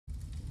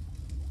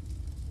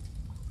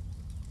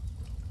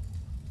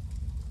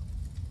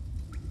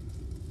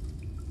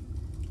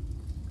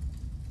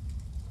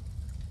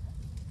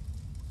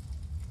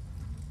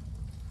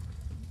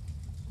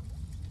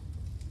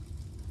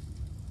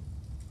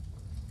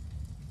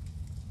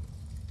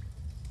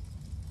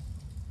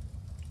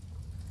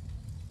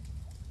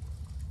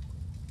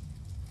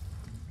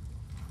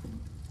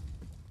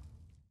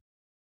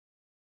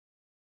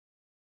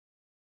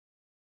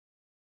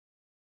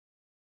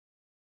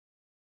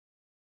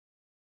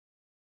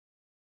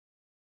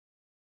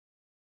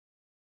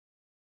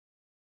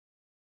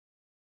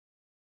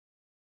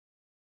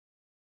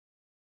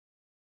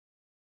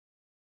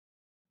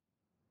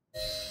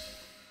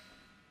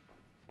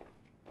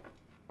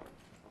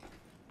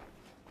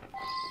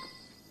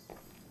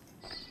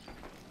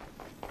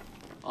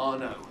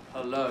Arno,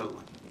 hello.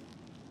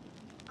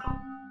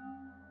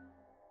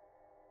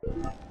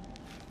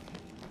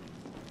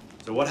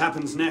 So what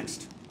happens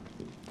next?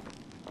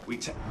 We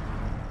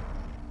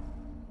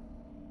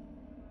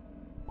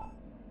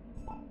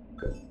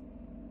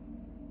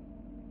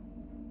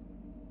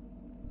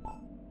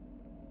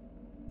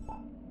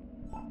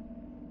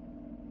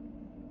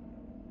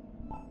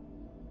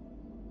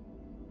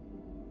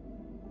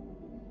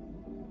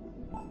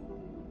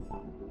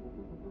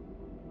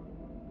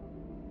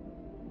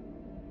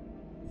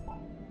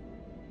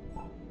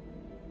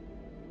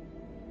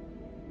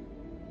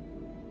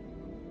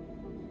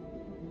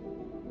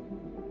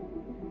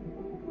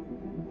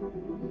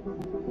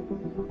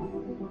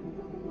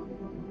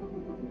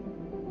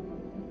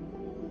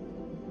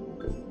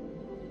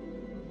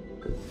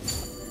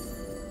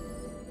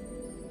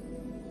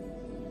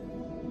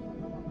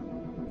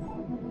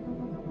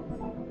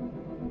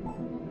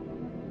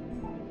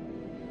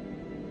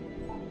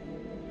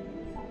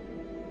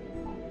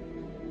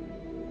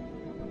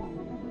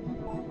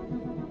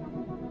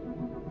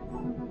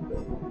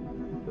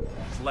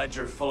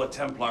Ledger full of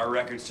Templar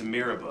records to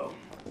Mirabeau.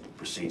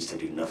 Proceeds to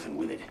do nothing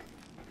with it.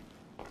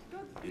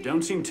 You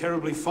don't seem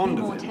terribly fond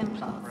of More him.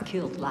 Templars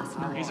killed last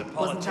night. He's a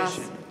Wasn't us.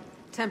 politician.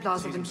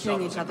 Templars have been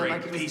killing each other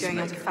like it was going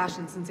out of peacemaker.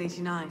 fashion since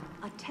 '89.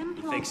 A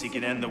Templar He thinks he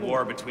can end the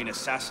war between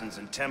Assassins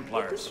and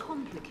Templars.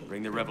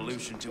 Bring the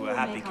revolution to a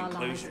happy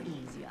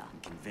conclusion.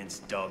 Convince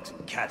dogs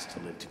and cats to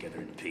live together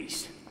in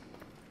peace.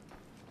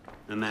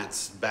 And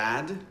that's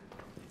bad?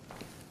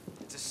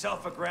 It's a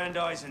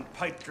self-aggrandizing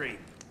pipe dream.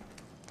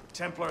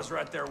 Templars are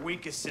at their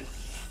weakest in...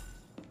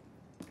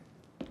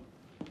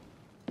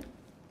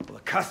 Well, the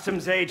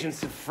customs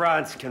agents of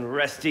France can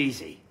rest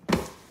easy.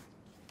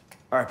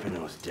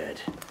 Arpinot's dead.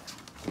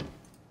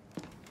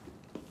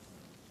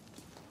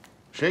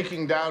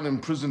 Shaking down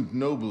imprisoned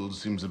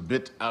nobles seems a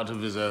bit out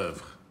of his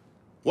oeuvre.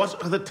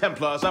 What are the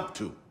Templars up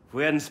to? If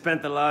we hadn't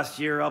spent the last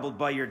year hobbled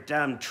by your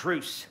damn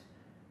truce,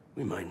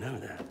 we might know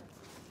that.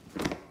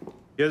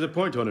 Here's a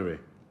point, Honoré.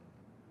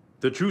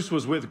 The truce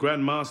was with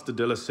Grand Master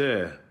de la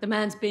Serre. The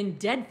man's been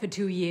dead for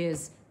 2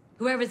 years.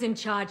 Whoever's in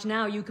charge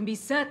now, you can be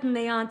certain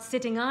they aren't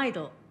sitting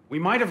idle. We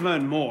might have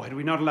learned more had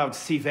we not allowed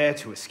Sivert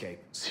to escape.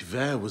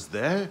 Sivert was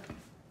there?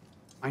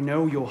 I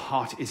know your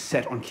heart is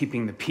set on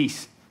keeping the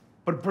peace,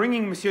 but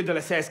bringing Monsieur de la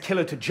Serre's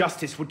killer to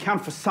justice would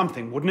count for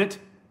something, wouldn't it?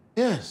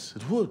 Yes,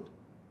 it would.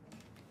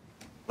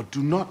 But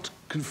do not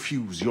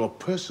confuse your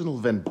personal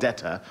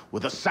vendetta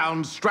with a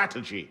sound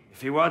strategy.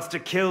 If he wants to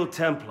kill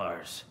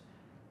Templars,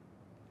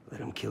 let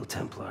him kill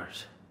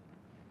Templars.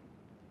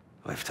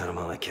 I've done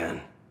all I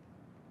can.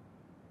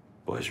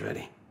 Boys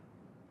ready?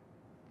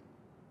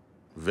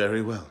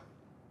 Very well.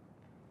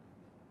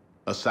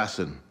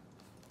 Assassin.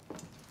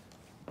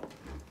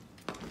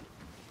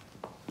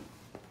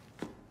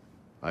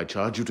 I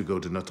charge you to go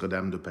to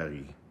Notre-Dame de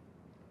Paris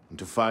and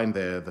to find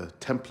there the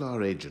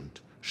Templar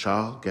agent,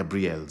 Charles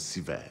Gabriel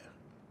Sivert.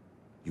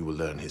 You will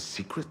learn his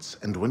secrets,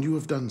 and when you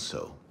have done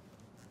so,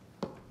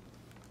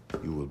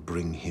 you will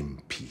bring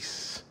him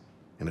peace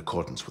in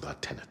accordance with our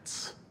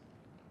tenets.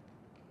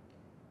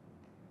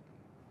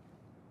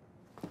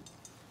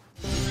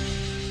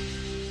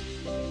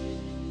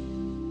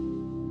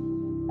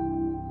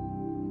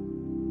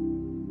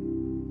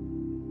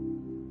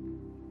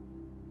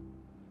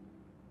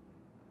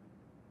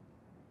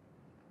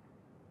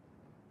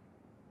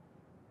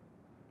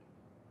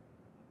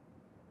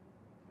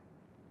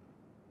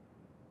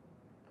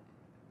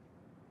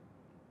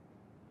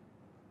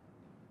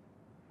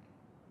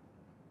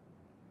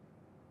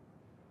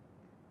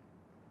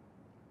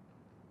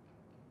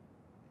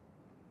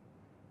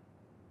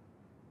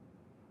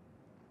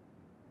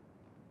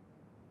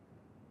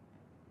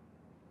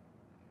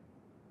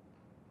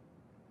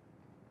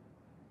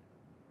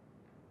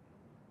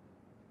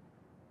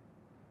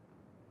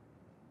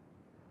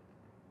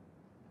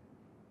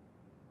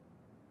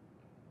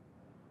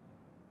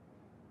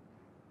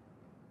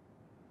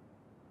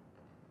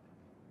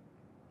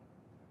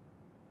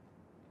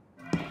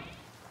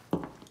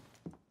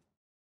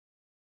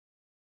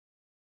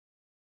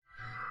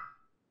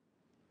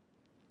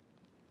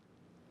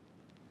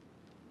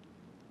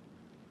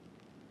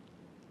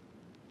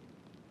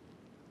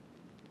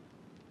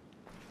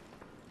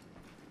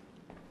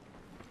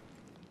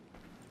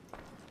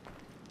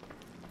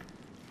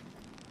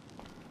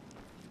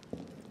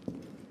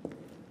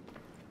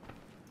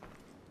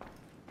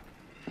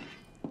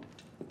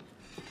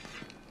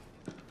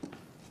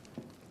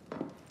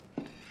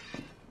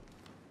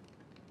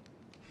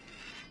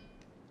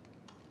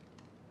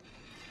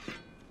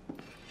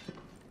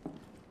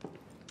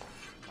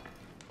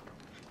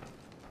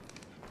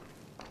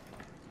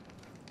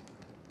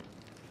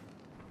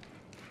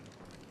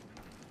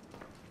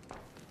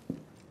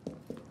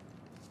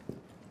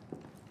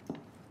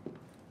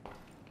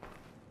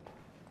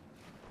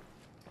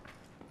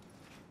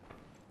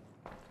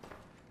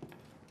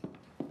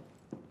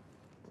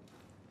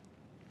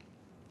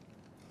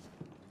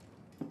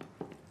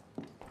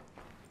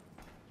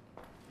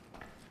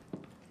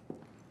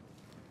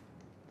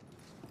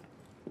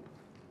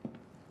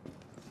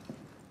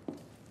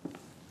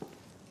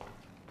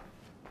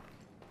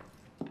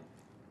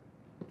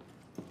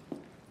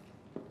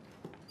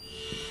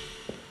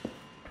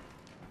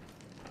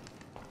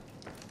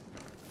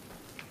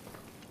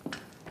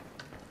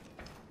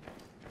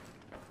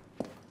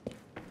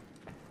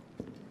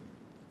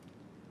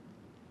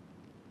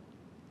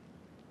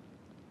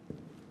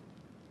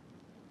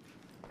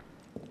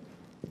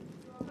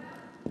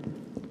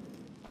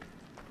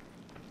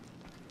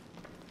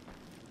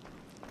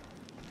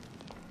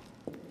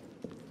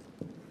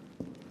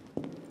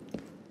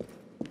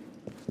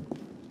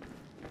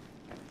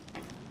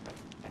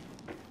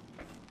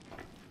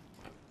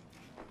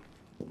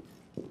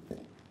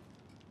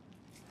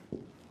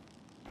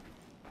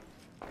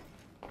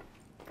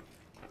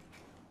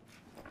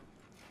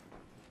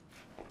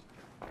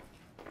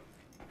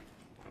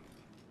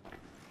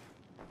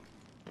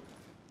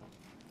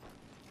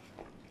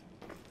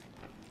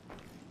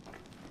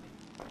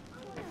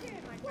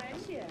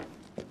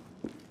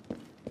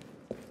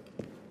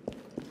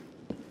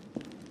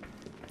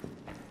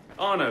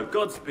 Arno,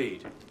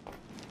 Godspeed.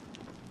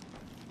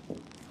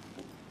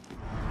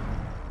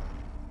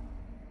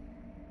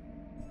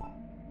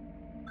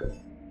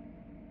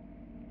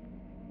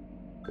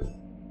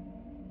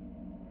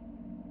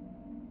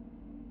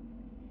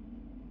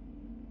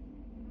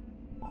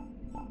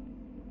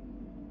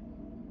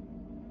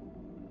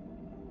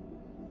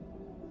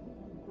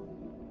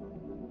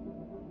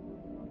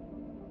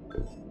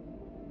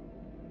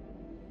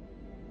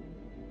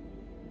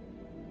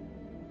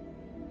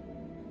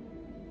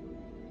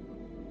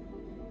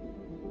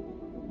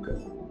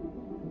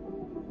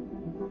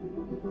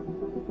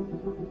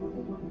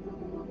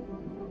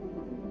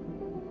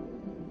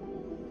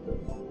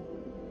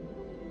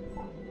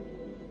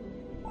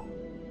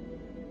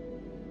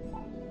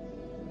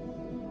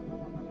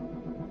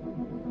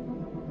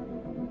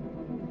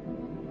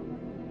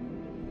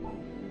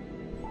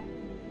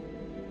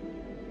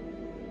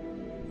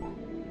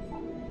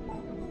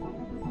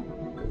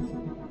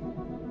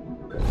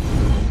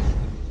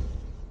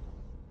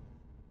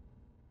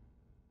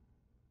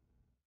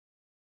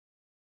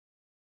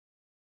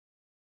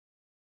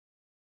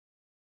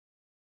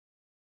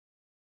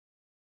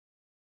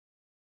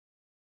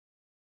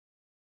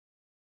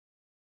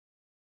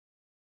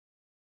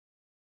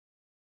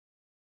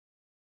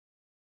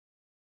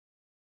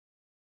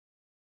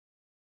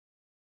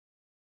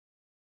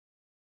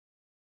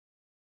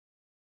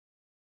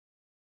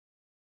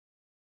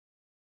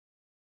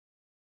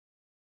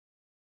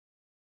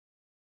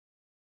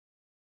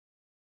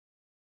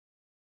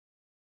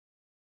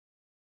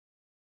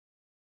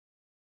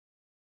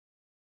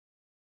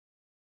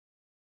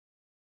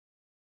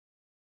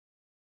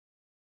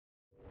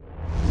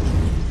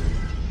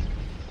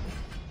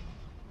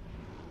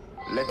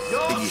 Let's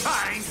Your begin.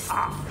 kind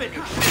are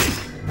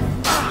finished.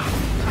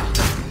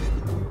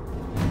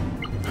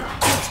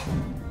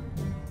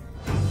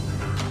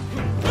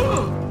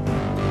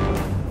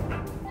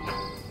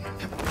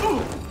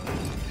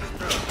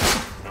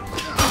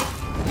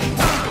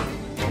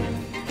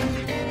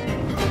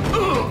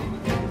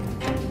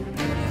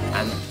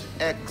 An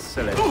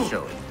excellent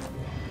showing.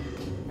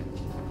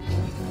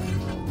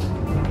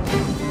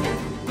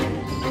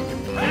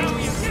 How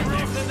you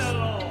broken the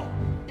law?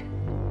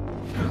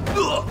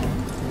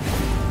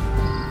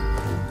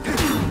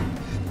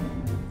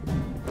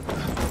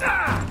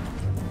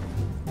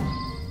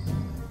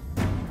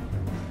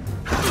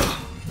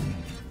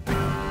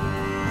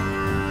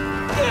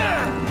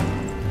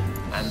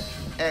 An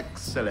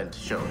excellent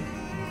showing.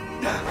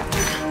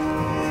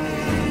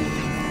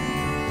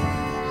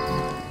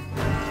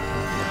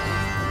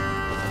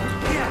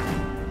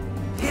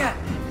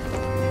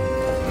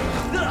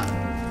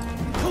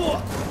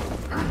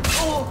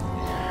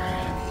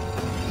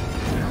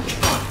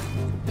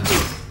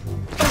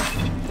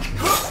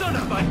 Son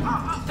of a...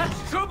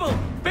 That's trouble!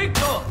 Big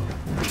talk!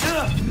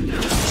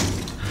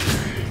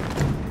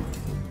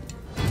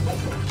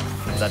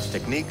 That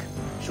technique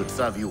should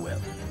serve you well.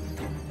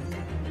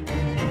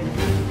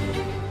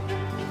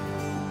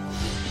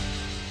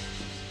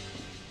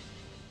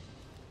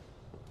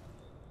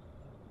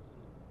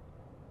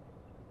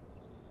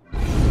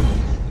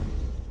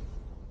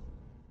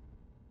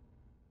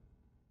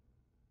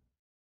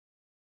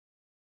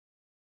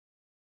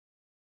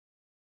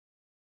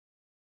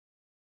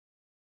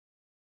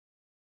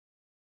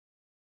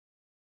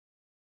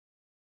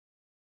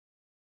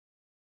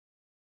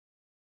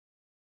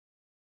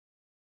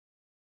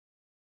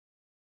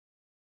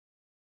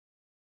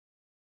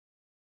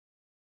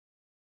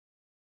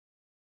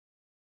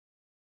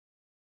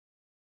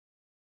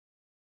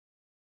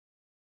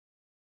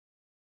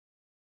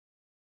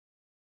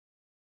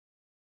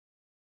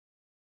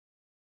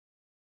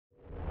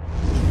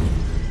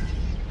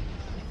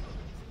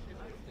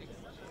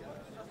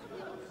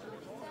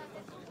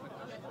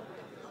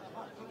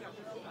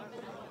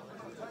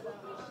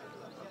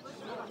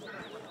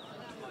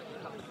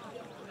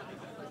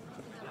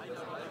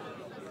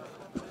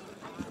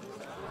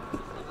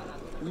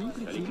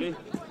 T'as les clés?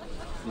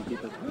 N'était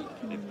pas toi?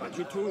 Mais pas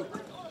du tout.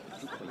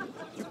 Je croyais.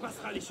 Tu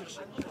passeras les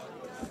chercher.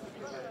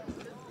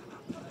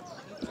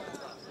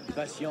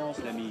 Patience,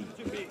 l'ami.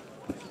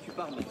 Si tu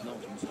pars maintenant,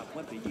 tu ne seras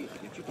point payé.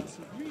 Y a-tu pensé?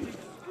 Oui,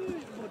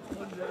 excuse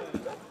votre honneur.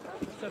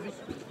 Vous savez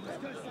ce que je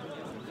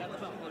la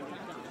parole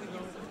est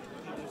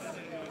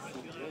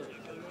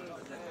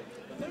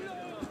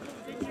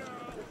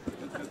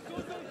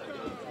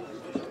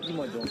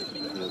dis-moi donc,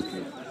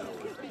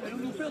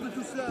 allons-nous faire de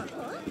tout cela?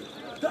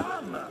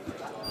 Dame!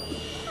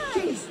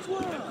 Quelle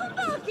histoire!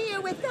 Back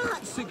here with that!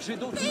 C'est que j'ai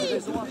donc une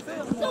raison à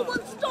faire, moi!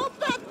 Someone stop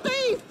that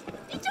thief!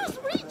 He just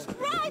reached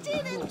right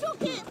in and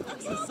took it! I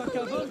Ce can't sac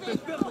à vol believe fait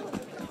it! perdre!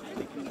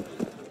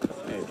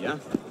 Eh bien,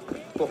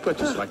 pourquoi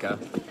tout ce fracas?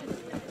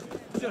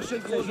 Cherchez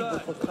le gros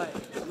gars! Votre frère!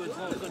 Vous êtes en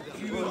train de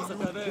tuer dans sa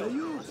taverne!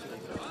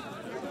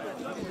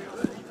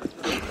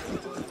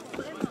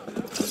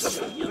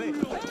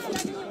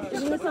 Je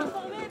me sens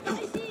informé par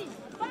ici!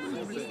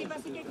 Il s'est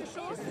passé quelque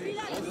chose?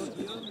 Celui-là, ici!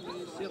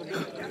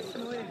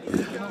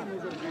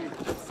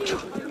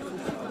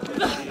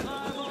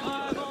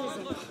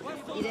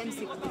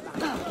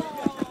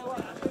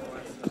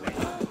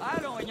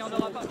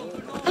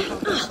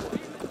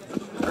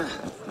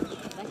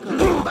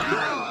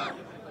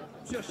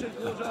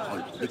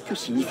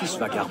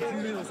 vacarme.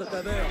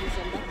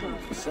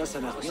 Ça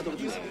n'a rien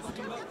d'ordinaire.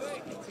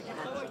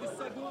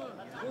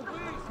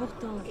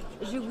 Pourtant,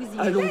 je vous y...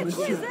 Allons,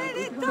 monsieur,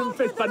 ne me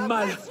faites pas de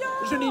mal.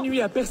 Je n'ai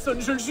nuit à personne,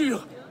 je le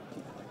jure.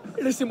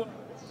 Laissez-moi,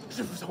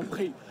 je vous en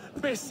prie,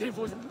 baissez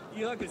vos...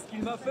 Ira, qu'est-ce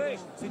qu'il m'a fait?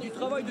 C'est du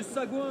travail de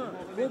sagouin,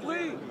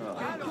 compris?